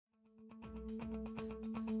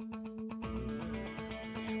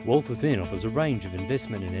Wealth Within offers a range of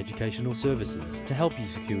investment and educational services to help you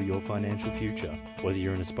secure your financial future. Whether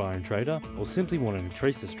you're an aspiring trader or simply want to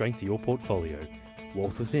increase the strength of your portfolio,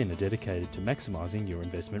 Wealth Within are dedicated to maximising your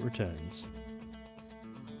investment returns.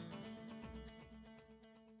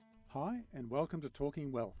 Hi and welcome to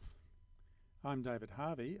Talking Wealth. I'm David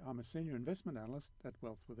Harvey. I'm a Senior Investment Analyst at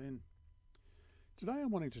Wealth Within. Today I'm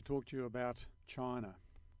wanting to talk to you about China.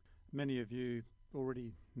 Many of you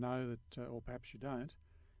already know that, or perhaps you don't,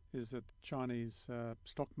 is that the Chinese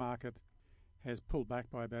stock market has pulled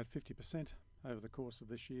back by about 50% over the course of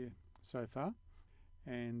this year so far,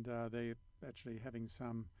 and they're actually having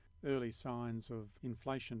some early signs of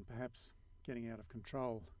inflation perhaps getting out of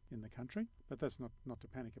control in the country. But that's not to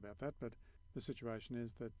panic about that, but the situation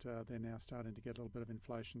is that they're now starting to get a little bit of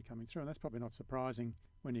inflation coming through, and that's probably not surprising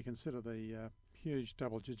when you consider the huge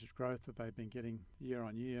double-digit growth that they've been getting year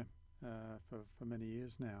on year for many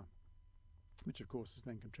years now, which of course has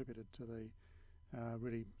then contributed to the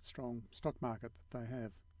really strong stock market that they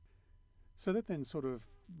have. So that then sort of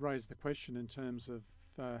raised the question in terms of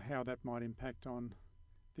how that might impact on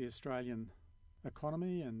the Australian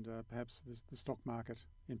economy and perhaps the stock market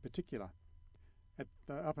in particular.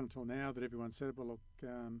 Up until now that everyone said, well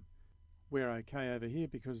look, we're okay over here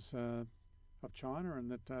because of China, and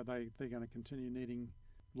that they're going to continue needing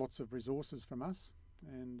lots of resources from us,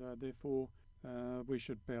 and therefore we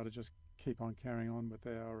should be able to just keep on carrying on with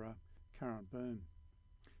our current boom.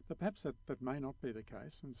 But perhaps that may not be the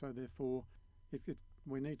case, and so therefore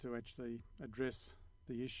we need to actually address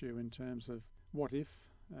the issue in terms of what if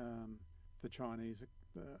the Chinese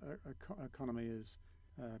economy is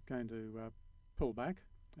going to pull back,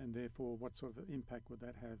 and therefore what sort of impact would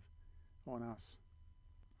that have on us.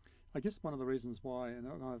 I guess one of the reasons why, and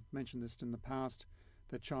I've mentioned this in the past,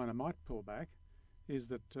 that China might pull back is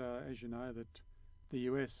that, as you know, that the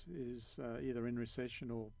US is either in recession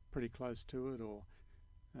or pretty close to it, or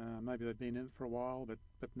maybe they've been in it for a while, but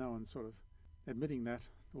no one's sort of admitting that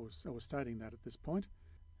or stating that at this point,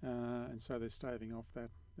 and so they're staving off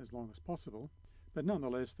that as long as possible. But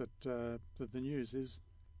nonetheless, that the news is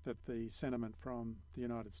that the sentiment from the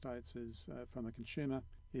United States is from the consumer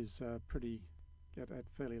is pretty at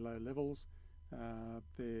fairly low levels.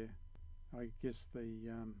 I guess the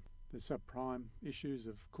subprime issues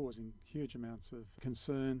of causing huge amounts of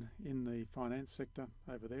concern in the finance sector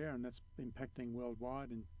over there, and that's impacting worldwide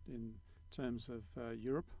in terms of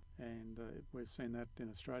Europe, and we've seen that in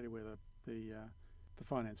Australia where the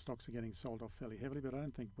finance stocks are getting sold off fairly heavily, but I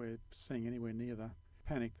don't think we're seeing anywhere near the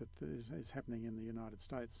panic that is happening in the United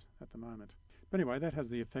States at the moment. But anyway, that has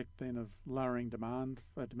the effect then of lowering demand,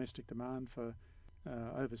 domestic demand for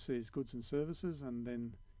overseas goods and services, and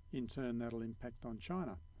then in turn that'll impact on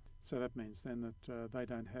China. So that means then that they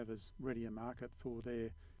don't have as ready a market for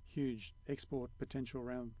their huge export potential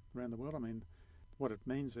around the world. I mean, what it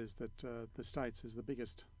means is that the States is the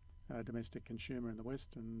biggest domestic consumer in the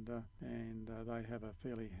West, and they have a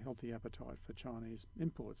fairly healthy appetite for Chinese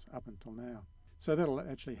imports up until now. So that'll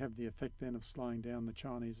actually have the effect then of slowing down the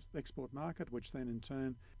Chinese export market, which then in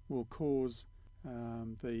turn will cause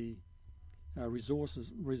the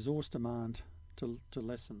resource demand to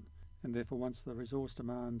lessen. And therefore once the resource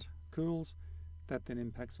demand cools, that then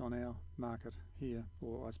impacts on our market here,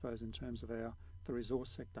 or I suppose in terms of the resource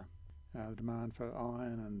sector. The demand for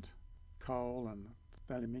iron and coal and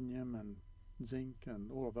aluminium and zinc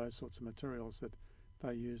and all of those sorts of materials that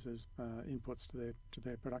they use as inputs to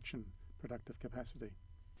their productive capacity.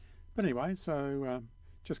 But anyway, so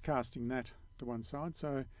just casting that to one side.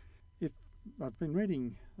 So if I've been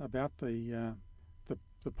reading about the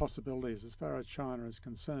possibilities as far as China is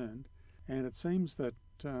concerned, and it seems that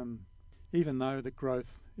even though the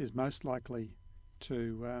growth is most likely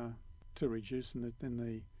to reduce over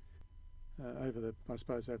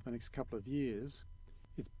the next couple of years,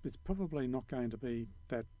 it's probably not going to be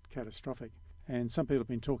that catastrophic. And some people have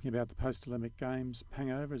been talking about the post-Olympic Games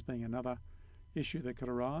hangover as being another issue that could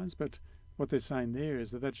arise, but what they're saying there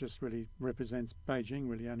is that just really represents Beijing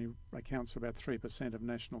really only accounts for about 3% of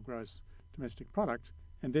national gross domestic product,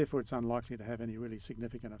 and therefore it's unlikely to have any really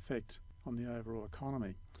significant effect on the overall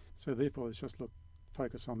economy. So therefore let's just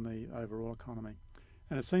focus on the overall economy.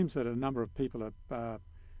 And it seems that a number of people are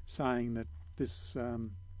saying that this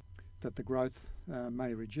that the growth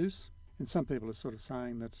may reduce, and some people are sort of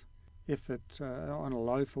saying that if it on a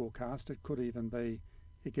low forecast it could even be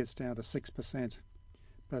it gets down to 6%,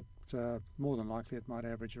 but more than likely it might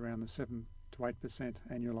average around the 7 to 8%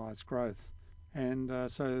 annualised growth. And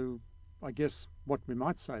so I guess what we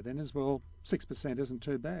might say then is, well, 6% isn't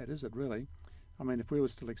too bad, is it really? I mean, if we were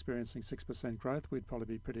still experiencing 6% growth, we'd probably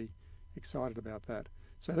be pretty excited about that.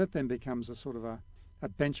 So that then becomes a sort of a a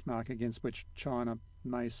benchmark against which China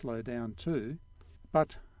may slow down too.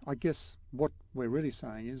 But I guess what we're really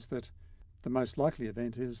saying is that the most likely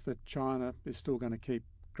event is that China is still going to keep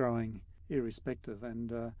growing irrespective,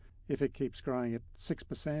 and if it keeps growing at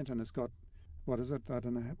 6% and it's got, what is it, I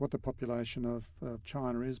don't know what the population of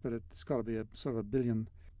China is, but it's got to be a sort of 1 billion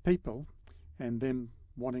people, and them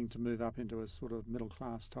wanting to move up into a sort of middle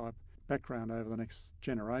class type background over the next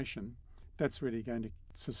generation, that's really going to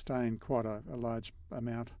sustain quite a large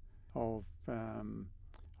amount of,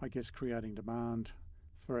 I guess, creating demand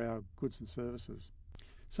for our goods and services.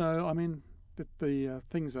 So, I mean, the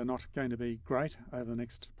things are not going to be great over the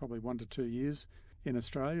next probably 1 to 2 years in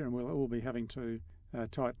Australia, and we'll all be having to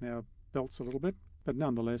tighten our belts a little bit. But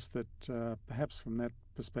nonetheless, that perhaps from that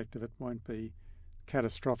perspective, it won't be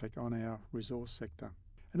catastrophic on our resource sector.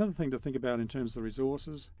 Another thing to think about in terms of the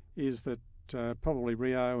resources is that probably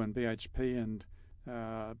Rio and BHP and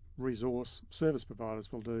resource service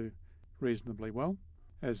providers will do reasonably well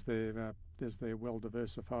as they're well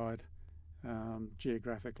diversified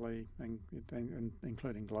geographically and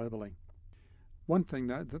including globally. One thing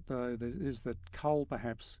though is that coal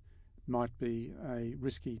perhaps might be a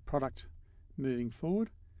risky product moving forward,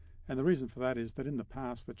 and the reason for that is that in the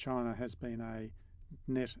past that China has been a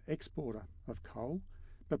net exporter of coal,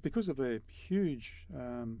 but because of their huge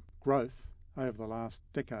growth over the last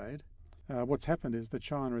decade, what's happened is that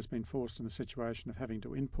China has been forced in the situation of having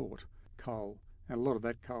to import coal, and a lot of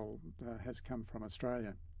that coal has come from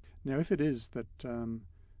Australia. Now, if it is that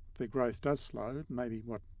the growth does slow, maybe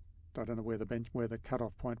I don't know where the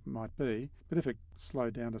cut-off point might be, but if it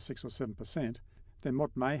slowed down to 6 or 7%, then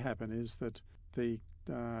what may happen is that the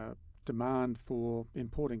demand for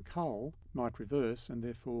importing coal might reverse, and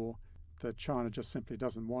therefore that China just simply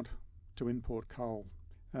doesn't want to import coal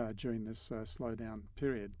during this slowdown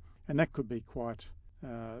period, and that could be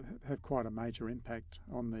have quite a major impact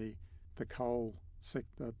on the coal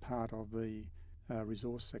sector part of the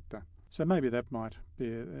resource sector. So maybe that might be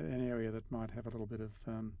an area that might have a little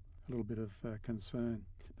bit of concern.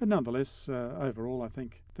 But nonetheless, overall, I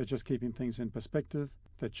think that just keeping things in perspective,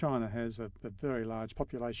 that China has a very large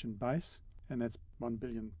population base, and that's 1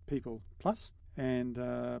 billion people plus, and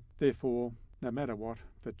therefore, no matter what,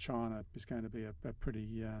 that China is going to be a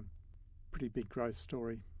pretty big growth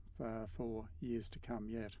story for years to come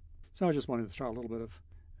yet. So I just wanted to throw a little bit of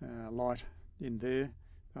light in there.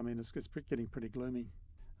 I mean, it's getting pretty gloomy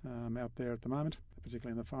out there at the moment,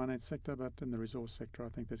 particularly in the finance sector, but in the resource sector, I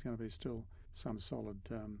think there's going to be still some solid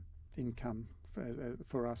income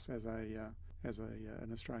for us as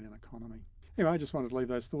an Australian economy. Anyway, I just wanted to leave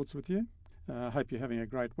those thoughts with you. I hope you're having a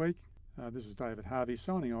great week. This is David Harvey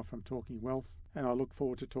signing off from Talking Wealth, and I look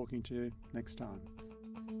forward to talking to you next time.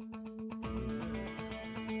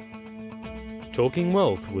 Talking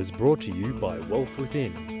Wealth was brought to you by Wealth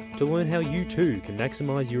Within. To learn how you too can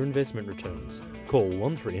maximise your investment returns, call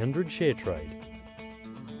 1300 ShareTrade.